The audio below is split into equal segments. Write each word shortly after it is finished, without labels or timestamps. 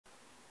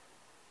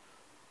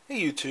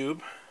Hey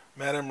YouTube,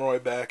 Madam Roy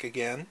back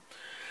again.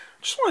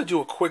 Just want to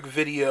do a quick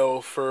video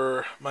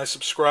for my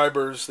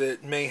subscribers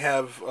that may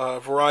have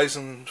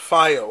Verizon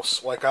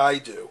Fios like I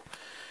do.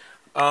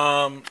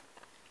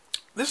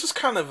 This is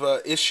kind of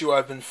an issue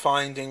I've been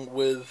finding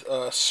with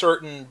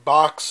certain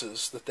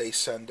boxes that they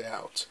send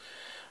out.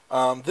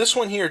 This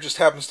one here just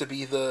happens to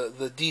be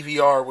the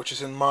DVR, which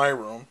is in my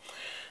room.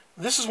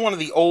 This is one of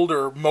the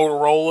older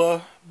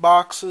Motorola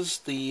boxes,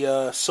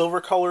 the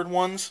silver colored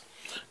ones.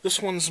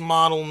 This one's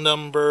model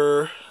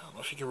number, I don't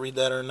know if you can read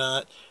that or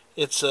not.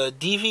 It's a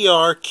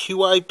DVR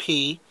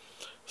QIP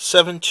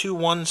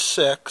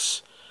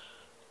 7216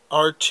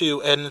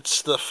 R2, and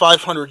it's the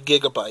 500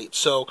 gigabyte.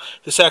 So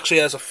this actually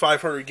has a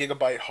 500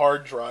 gigabyte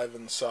hard drive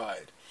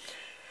inside.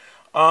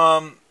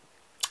 I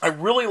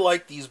really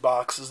like these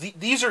boxes.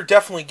 These are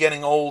definitely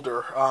getting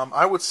older.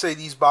 I would say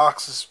these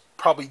boxes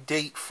probably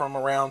date from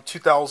around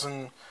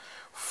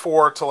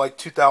 2004 to like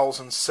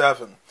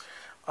 2007.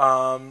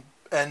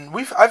 And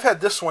I've had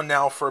this one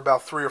now for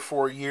about 3 or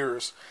 4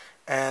 years,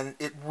 and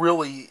it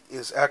really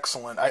is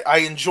excellent. I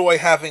enjoy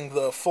having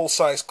the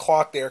full-size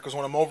clock there because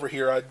when I'm over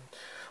here, I'd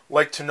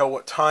like to know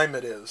what time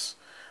it is.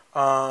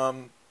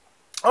 Other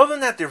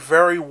than that, they're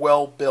very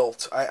well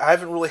built. I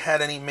haven't really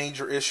had any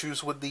major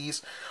issues with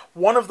these.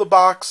 One of the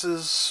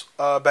boxes,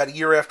 about a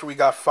year after we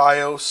got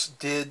Fios,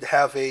 did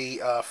have a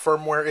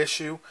firmware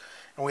issue,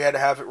 and we had to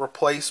have it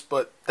replaced,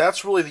 but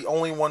that's really the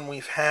only one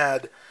we've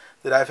had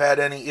that I've had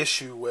any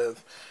issue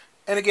with.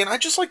 And again, I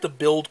just like the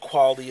build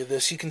quality of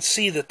this. You can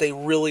see that they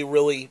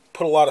really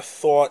put a lot of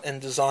thought and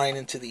design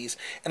into these.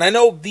 And I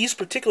know these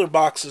particular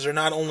boxes are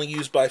not only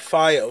used by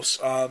Fios.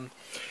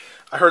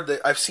 I heard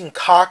that I've seen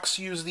Cox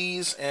use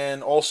these,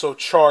 and also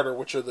Charter,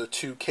 which are the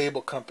two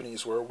cable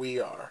companies where we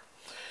are.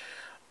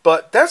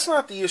 But that's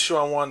not the issue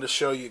I wanted to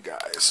show you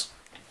guys.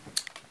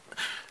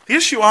 The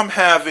issue I'm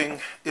having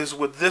is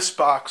with this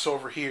box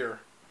over here.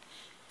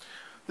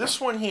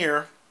 This one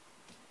here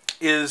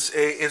is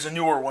a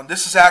newer one.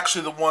 This is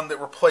actually the one that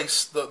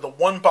replaced the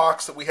one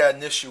box that we had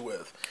an issue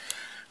with.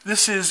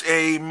 This is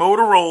a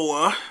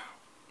Motorola,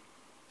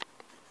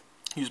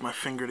 use my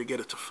finger to get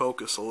it to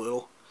focus a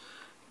little,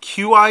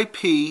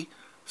 QIP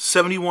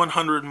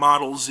 7100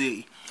 Model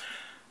Z.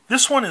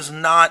 This one is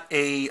not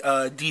a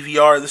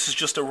DVR, this is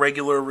just a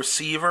regular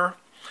receiver,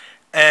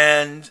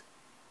 and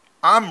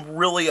I'm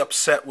really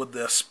upset with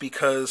this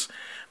because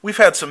we've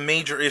had some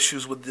major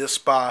issues with this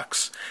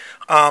box.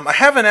 I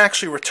haven't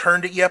actually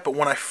returned it yet, but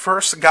when I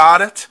first got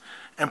it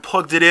and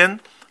plugged it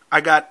in, I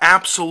got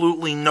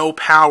absolutely no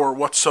power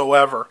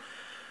whatsoever.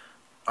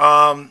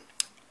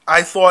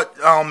 I thought,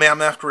 oh man, I'm going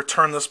to have to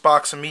return this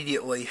box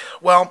immediately.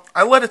 Well,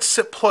 I let it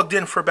sit plugged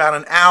in for about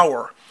an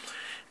hour,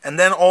 and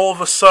then all of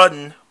a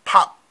sudden,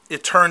 pop,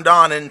 it turned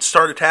on and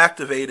started to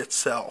activate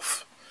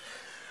itself.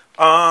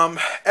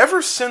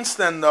 Ever since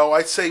then, though,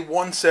 I'd say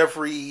once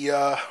every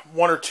 1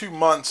 or 2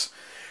 months,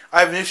 I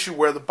have an issue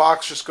where the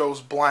box just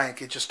goes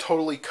blank. It just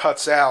totally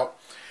cuts out.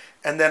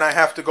 And then I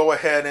have to go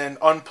ahead and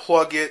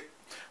unplug it,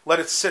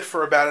 let it sit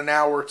for about an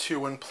hour or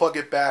two, and plug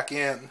it back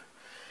in.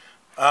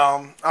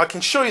 I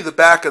can show you the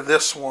back of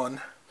this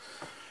one.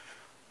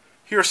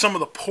 Here are some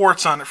of the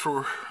ports on it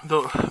for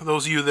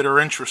those of you that are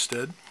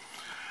interested.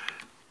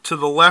 To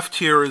the left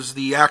here is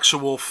the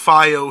actual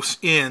Fios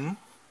in.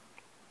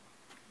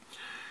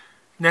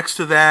 Next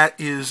to that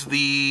is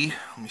the,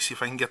 let me see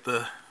if I can get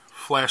the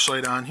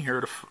flashlight on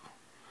here.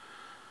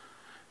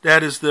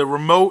 That is the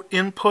remote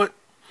input,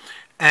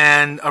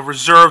 and a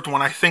reserved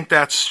one. I think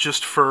that's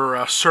just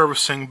for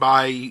servicing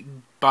by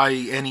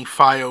any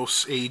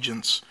Fios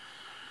agents.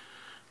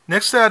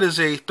 Next to that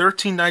is a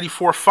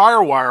 1394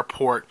 FireWire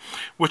port,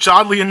 which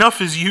oddly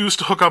enough is used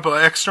to hook up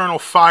an external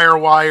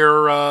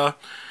FireWire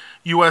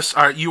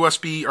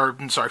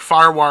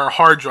FireWire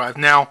hard drive.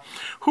 Now,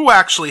 who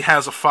actually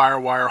has a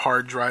FireWire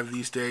hard drive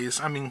these days?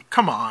 I mean,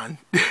 come on.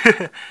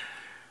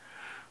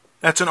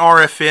 That's an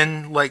RF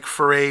in, like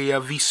for a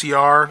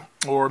VCR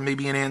or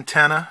maybe an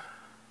antenna.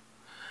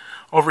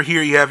 Over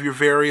here you have your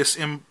various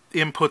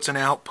inputs and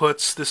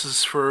outputs. This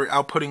is for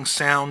outputting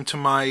sound to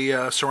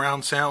my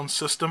surround sound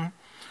system.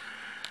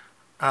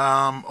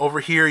 Over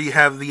here you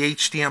have the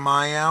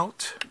HDMI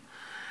out.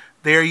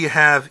 There you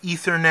have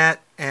Ethernet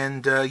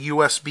and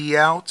USB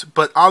out.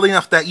 But oddly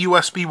enough, that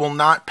USB will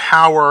not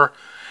power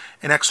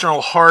an external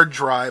hard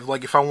drive,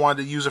 like if I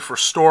wanted to use it for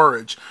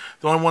storage.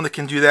 The only one that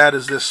can do that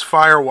is this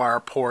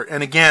FireWire port.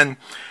 And again,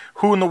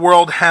 who in the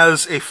world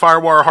has a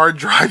FireWire hard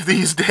drive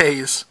these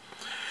days?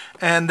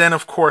 And then,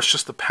 of course,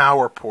 just the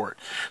power port.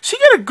 So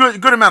you get a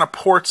good amount of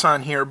ports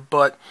on here,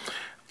 but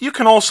you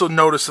can also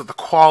notice that the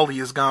quality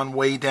has gone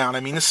way down.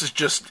 I mean, this is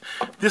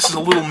a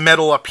little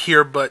metal up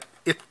here, but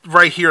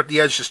right here at the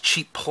edge is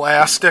cheap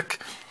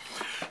plastic.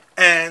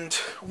 And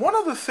one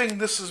other thing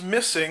this is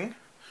missing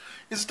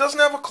is it doesn't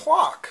have a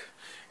clock.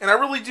 And I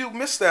really do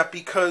miss that,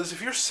 because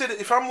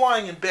if I'm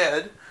lying in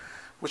bed,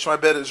 which my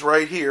bed is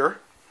right here,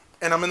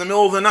 and I'm in the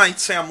middle of the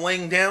night, say I'm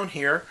laying down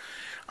here,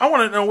 I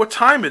want to know what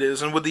time it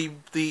is. And with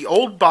the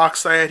old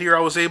box I had here, I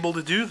was able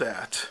to do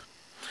that.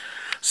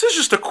 So this is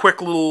just a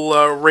quick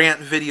little rant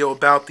video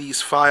about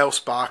these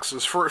Fios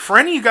boxes. For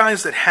any of you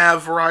guys that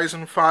have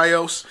Verizon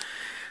Fios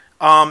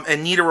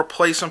and need a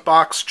replacement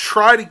box,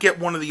 try to get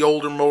one of the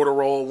older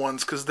Motorola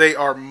ones because they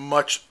are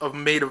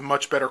made of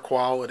much better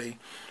quality.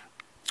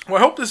 Well,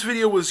 I hope this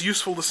video was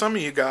useful to some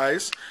of you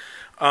guys.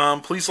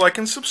 Please like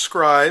and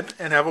subscribe,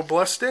 and have a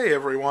blessed day,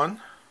 everyone.